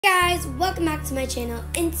Guys, welcome back to my channel.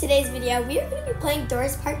 In today's video, we are going to be playing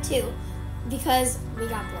Doors Part 2 because we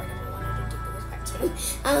got bored and we wanted to do Doors Part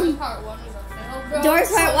 2. Part 1 was a fail, bro. Doors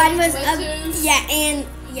Part 1 was yeah.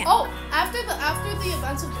 Oh, after the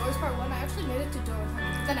events of Doors Part 1, I actually made it to Doors 1,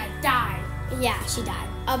 but then I died. Yeah, she died.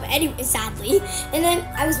 Anyway, sadly. And then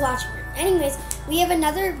I was watching her. Anyways, we have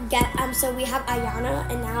another guest. So we have Ayana,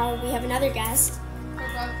 and now we have another guest. My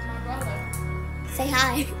brother. Say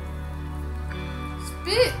hi.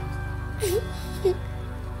 Speak.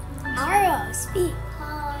 Aro, speak.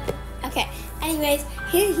 Hi. Okay. Anyways,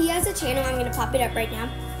 he has a channel. I'm gonna pop it up right now.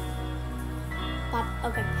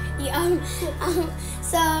 Okay.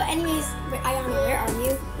 So, anyways, Ayana, where are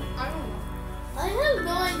you? I don't know. I have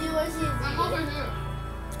no idea what she's I'm over here.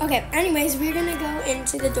 Okay. Anyways, we're gonna go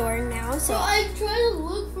into the door now. So I try to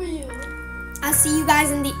look for you. I'll see you guys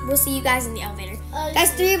in the. We'll see you guys in the elevator.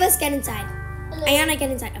 Guys, 3 of us get inside. Hello. Ayana, get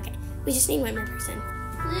inside. Okay. We just need one more person.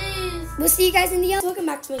 Please. We'll see you guys in the elevator. Welcome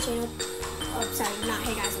back to my channel. Oh, sorry, not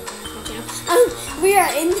hey guys. Welcome back to my channel.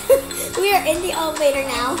 We are in the elevator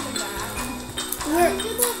now.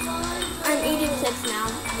 I'm eating chips now.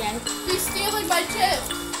 Yes. He's stealing my chips.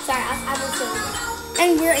 Sorry, I was still.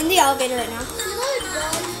 And we're in the elevator right now.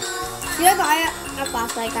 Should I buy a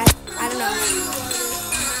flashlight, guys? I don't know.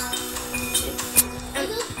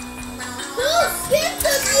 Skip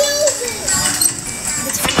the music.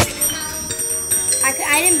 The time. I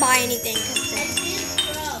didn't buy anything.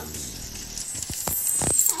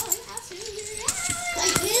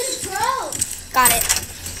 Got it.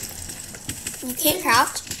 You can't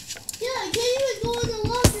crouch? Yeah, I can't even go in the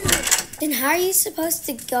laundry room. Then how are you supposed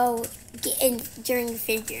to get in during the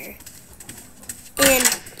figure?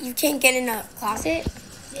 And you can't get in a closet?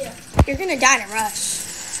 Yeah. You're gonna die in a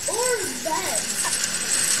rush. Or bed.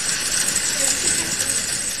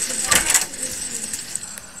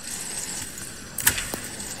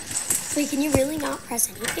 Wait, can you really not press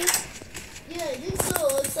anything? Yeah, I think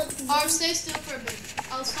so. Except Stay still for a bit.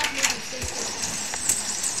 I'll stop moving. Stay still.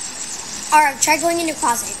 Alright, try going in your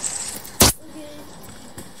closet. okay.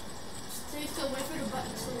 Stay still. Wait for the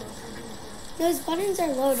button to load. Those buttons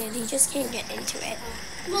are loaded, you just can't get into it.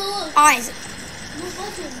 Well, look. Eyes. No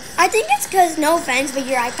buttons. I think it's because, no offense, but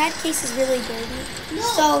your iPad case is really dirty. No.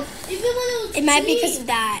 So, Even when it was it might be clean. because of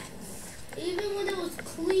that. Even when it was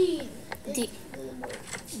clean.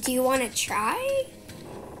 Do you want to try?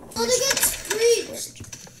 Oh, they got screeched.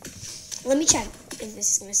 Let me check if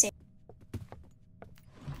this is going to save.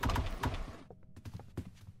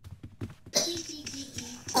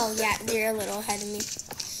 Oh, yeah, you're a little ahead of me.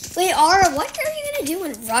 Wait, Ara, what are you going to do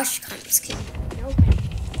when Rush comes? No.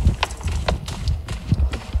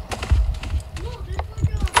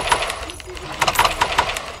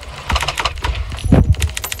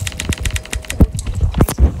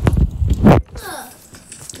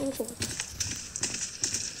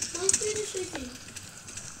 My screen is shaking.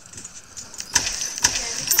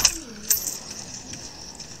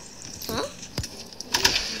 Huh?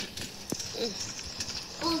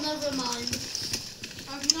 Oh, never mind.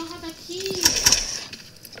 You don't have a key.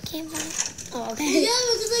 Can't find it. Oh, okay. Yeah,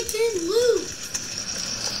 because I can't move.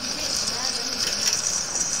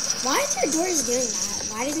 Why is your doors doing that?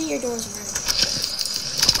 Why doesn't your doors work?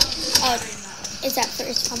 Oh, it's that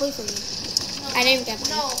first. Probably for me. No, I didn't get one.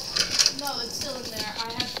 No, it's still in there.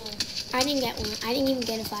 I have one. I didn't get one. I didn't even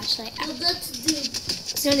get a flashlight. Well, that's deep.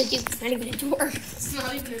 It's not a dupe. It's not even a door. It's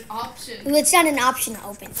not even an option. Well, it's not an option to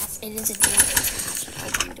open. It is a door. It's an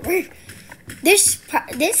option to open door. This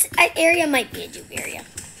area might be a dupe area.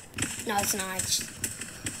 No, it's not. It's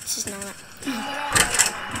just not.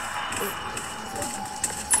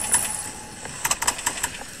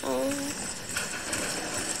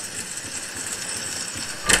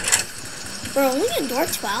 We're only in door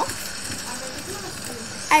 12?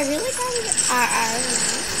 I really thought we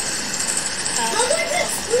How did I get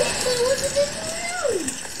screeched? I wasn't in the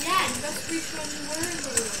room. Yeah, you got screeched when you were in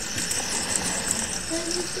the room. Can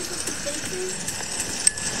you pick up the paper?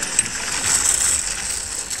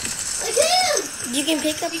 I can! You can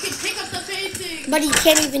pick up, You can pick up the painting. but you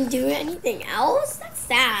can't even do anything else? That's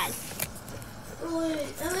sad. Oh,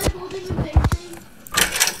 wait. Am I holding the painting?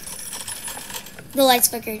 The lights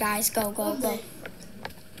flicker, guys. Go, go, go. Okay.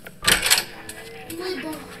 My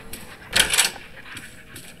ball.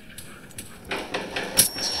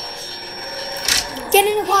 Get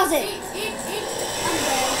in the closet.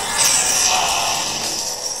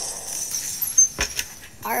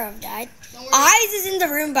 Arav died. Don't worry. Eyes is in the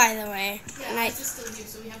room, by the way. Yeah, And it's still here,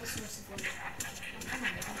 so we have a source of water.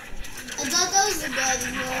 I thought that was the bed as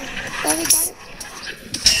well. Well, we got it.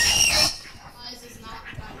 Eyes is not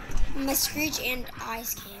My Screech and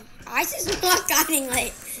Eyes came. Eyes is not guiding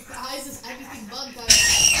like eyes is everything bug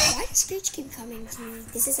guys. Why does Screech keep coming to me?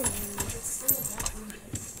 This isn't me.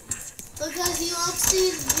 Because he wants to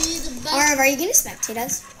be the best. Alright, are you gonna spectate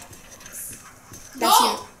us?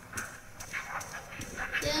 No!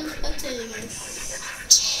 Yeah, I'm spectating you.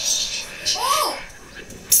 Oh!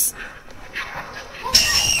 Oh, I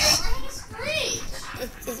had a screech!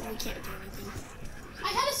 We can't do anything. I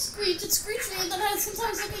had a screech, it screeched me, and then I was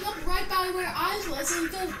sometimes looking up right by where eyes was, and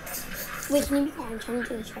it goes... Wait, can you be quiet? I'm trying to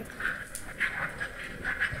do the trick.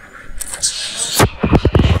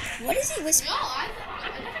 What is he whispering? No, I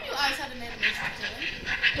never knew eyes had an animation to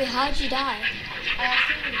it. Wait, how'd you die? I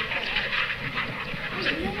actually didn't know that. Wait,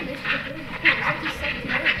 the animation is really cool. It's like he's stuck to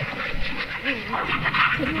it.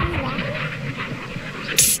 Couldn't we lie?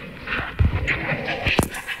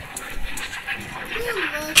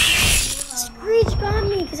 Screech got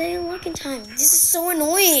me because I didn't look in time. This is so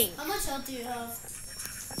annoying. How much health do you have?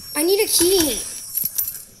 I need a key.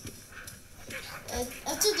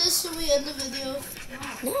 After this, should we end the video?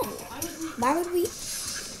 No. Why would we?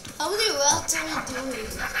 How many rounds are we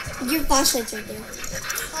doing? Your flashlight's right there.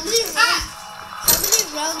 How many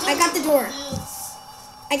rounds I got the door.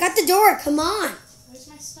 I got the door. Come on. Where's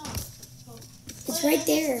my stuff? Oh. It's right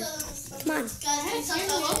there. Come on.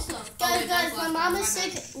 Guys, my mom is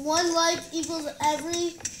sick. 1 like equals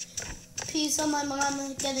every piece of my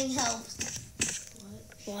mom getting helped.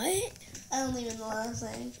 What? I don't even know what I'm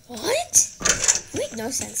saying. What? You make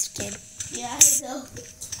no sense, kid. Yeah, I know.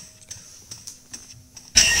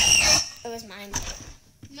 It was mine.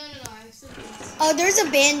 No, I still do. Oh, there's a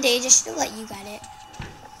band-aid. I should have let you get it.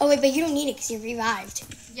 Oh, wait, but you don't need it because you revived.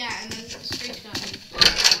 Yeah, and then Screech got me.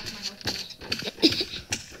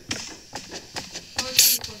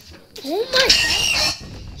 Oh my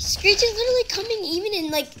god. Screech is literally coming even in,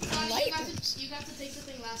 like, light. You got to take the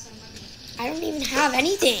thing last time, buddy. I don't even have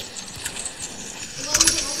anything. Well, we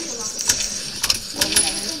can only allow it.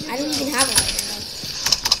 I don't even have a lighter, though.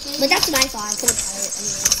 But that's my fault. I could have got it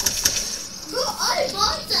anyway. No, I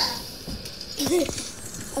bought that. Okay,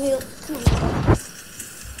 come on.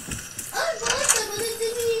 I bought that, but it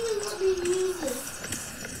didn't even let me use it.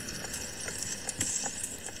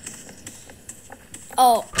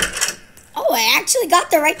 Oh, I actually got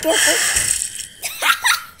the right door first.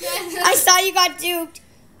 I saw you got duped.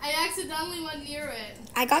 I accidentally went near it.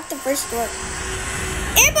 I got the first door.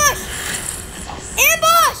 Ambush!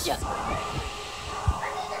 Ambush!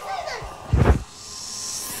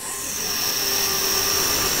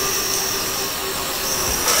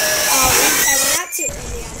 Oh, I went out too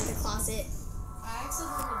early out of the closet. I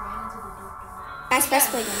accidentally ran into the door. That's best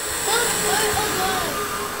play again.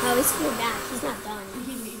 Oh, Oh, he's coming back. He's not done. He's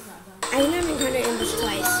not done. I never encountered ambush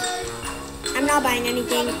twice. I'm not buying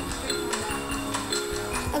anything.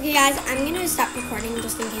 Okay, guys, I'm gonna stop recording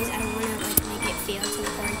just in case. I don't want to make it fail to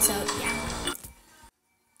record. So yeah.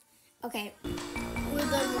 Okay. we're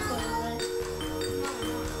done recording, right?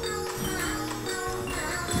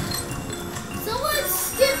 Someone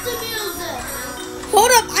skip the music.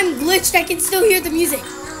 Hold up, I'm glitched. I can still hear the music.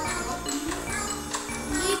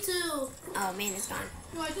 Me too. Oh man, it's gone.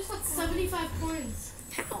 No, I just got 75 coins.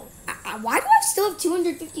 How? Why do I still have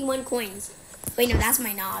 251 coins? Wait, no, that's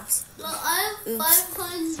my knobs. Well, I have Oops.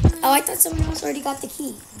 500. Oh, I thought someone else already got the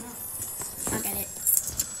key. I'll get it.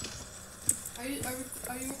 Are you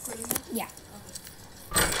recording that? Yeah.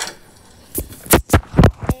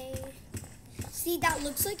 Okay. See, that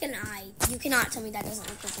looks like an eye. You cannot tell me that doesn't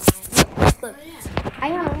look like an eye. Look. Oh, yeah. I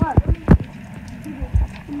know, look.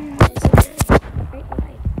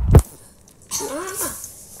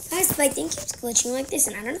 Guys, my thing keeps glitching like this,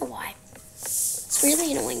 and I don't know why. It's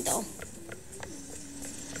really annoying, though.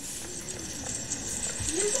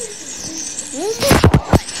 Oh my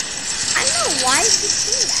god. I don't know why it keeps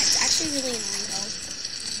doing that. It's actually really annoying, though.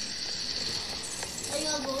 I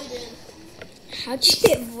got voided. How'd you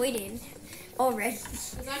get voided? Oh, red.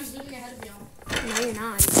 Because I'm zooming ahead of y'all. No, you're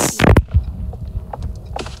not.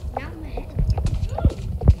 Now my head.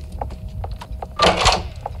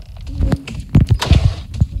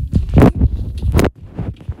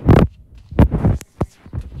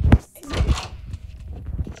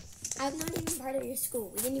 I'm not even part of your school.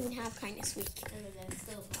 We didn't even have kindness week.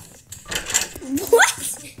 What?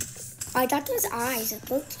 I thought those eyes. It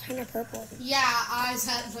looked kind of purple. Yeah, eyes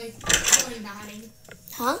at like door 9.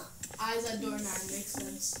 Huh? Eyes at door 9 makes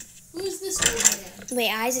sense. Who's this old man?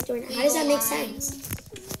 Wait, eyes are doing. How does that make sense?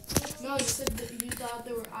 No, you said that you thought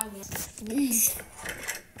there were eyes.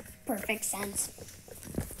 Perfect sense.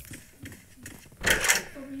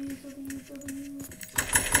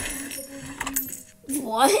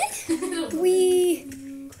 What?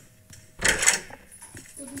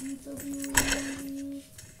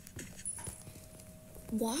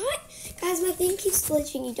 What? Guys, my thing keeps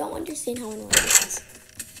glitching. You don't understand how annoying this is.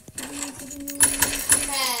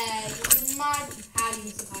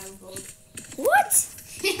 What?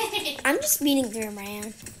 I'm just beating through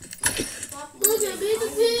Ryan. Look at me, the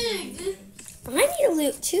pig. I need to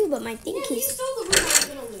loot too, but my thing You keeps... stole the room I'm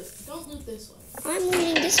gonna loot. Don't loot this way. I'm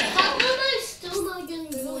looting this way. How am I still not getting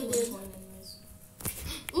There's only looted? 1 coin anyways.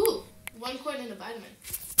 Ooh, 1 coin and a vitamin.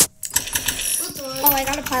 What's on? Oh, I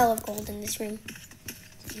got a pile of gold in this room.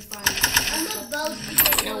 You find I'm about to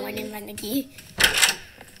get No, I didn't find the key.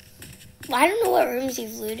 Well, I don't know what rooms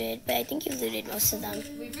you've looted, but I think you've looted most of them.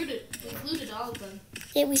 We've looted all of them.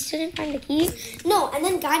 Yeah, we still didn't find the key. No, and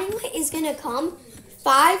then Guiding Light is gonna come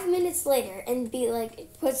 5 minutes later and be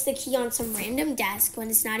like, puts the key on some random desk when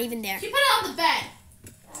it's not even there. She put it on the bed.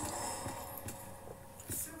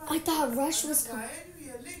 I thought Rush was coming.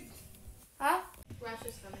 Huh? Rush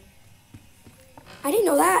is coming. I didn't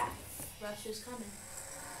know that. Rush is coming.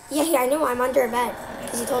 Yeah, I know. I'm under a bed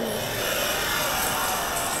because you told me.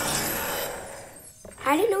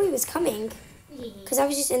 I didn't know he was coming because I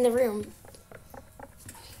was just in the room.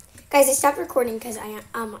 Guys, I stopped recording because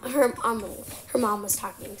her mom was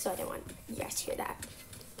talking, so I didn't want you guys to hear that.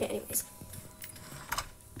 Okay, anyways.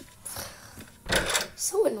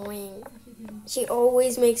 So annoying. She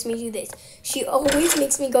always makes me do this. She always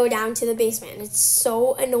makes me go down to the basement. It's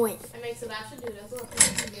so annoying. I make Sebastian do it as well.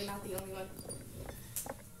 You're not the only one.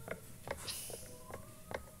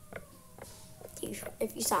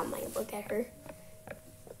 If you saw my look at her.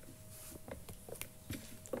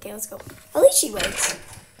 Okay, let's go. At least she waits.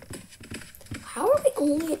 How are we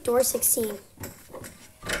only at door 16?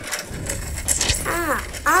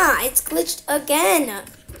 It's glitched again.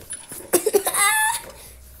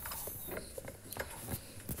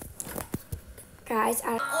 Guys,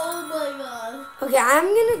 Oh my god. okay, I'm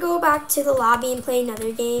gonna go back to the lobby and play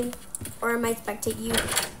another game, or I might spectate you.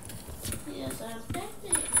 Yes, I'm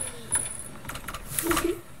expecting.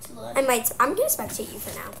 I'm gonna spectate you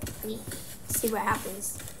for now. See what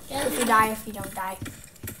happens. Yeah, If you die, if you don't die.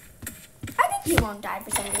 I think you won't die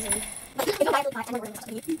for some reason. Okay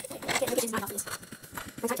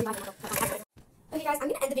guys, I'm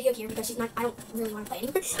gonna end the video here because I don't really want to play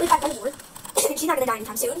anymore. Like, I'm bored. She's not gonna die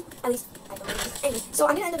anytime soon. At least, I don't know. Anyway, so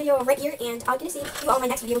I'm gonna end the video right here, and I'm gonna see you all in my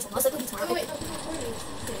next video, which will most likely be tomorrow. Oh, wait, no,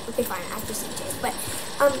 Okay, fine, after CJ's. But,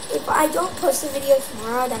 if I don't post a video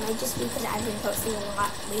tomorrow, that might just be because I've been posting a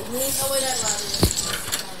lot lately. Oh, wait, that's loud.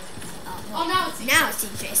 Oh, now it's Now it's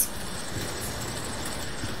CJ's.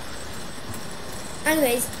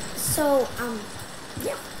 Anyways, so,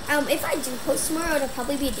 yeah. If I do post tomorrow, it'll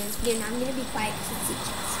probably be a dance video, and I'm gonna be quiet because it's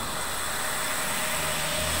CJ's.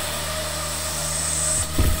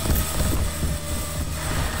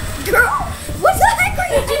 Girl, what the heck are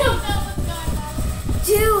you I doing? don't know what's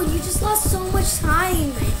going on. Dude, you just lost so much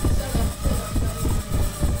time.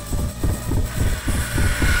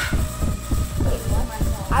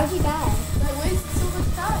 How'd you die? I wasted so much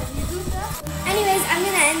time. You do that? Anyways, I'm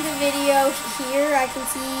gonna end the video here. I can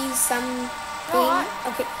see some thing.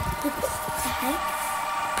 Okay. What the heck?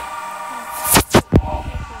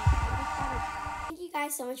 Thank you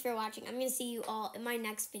guys so much for watching. I'm gonna see you all in my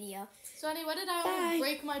next video. Sonny, what did I Bye.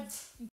 break my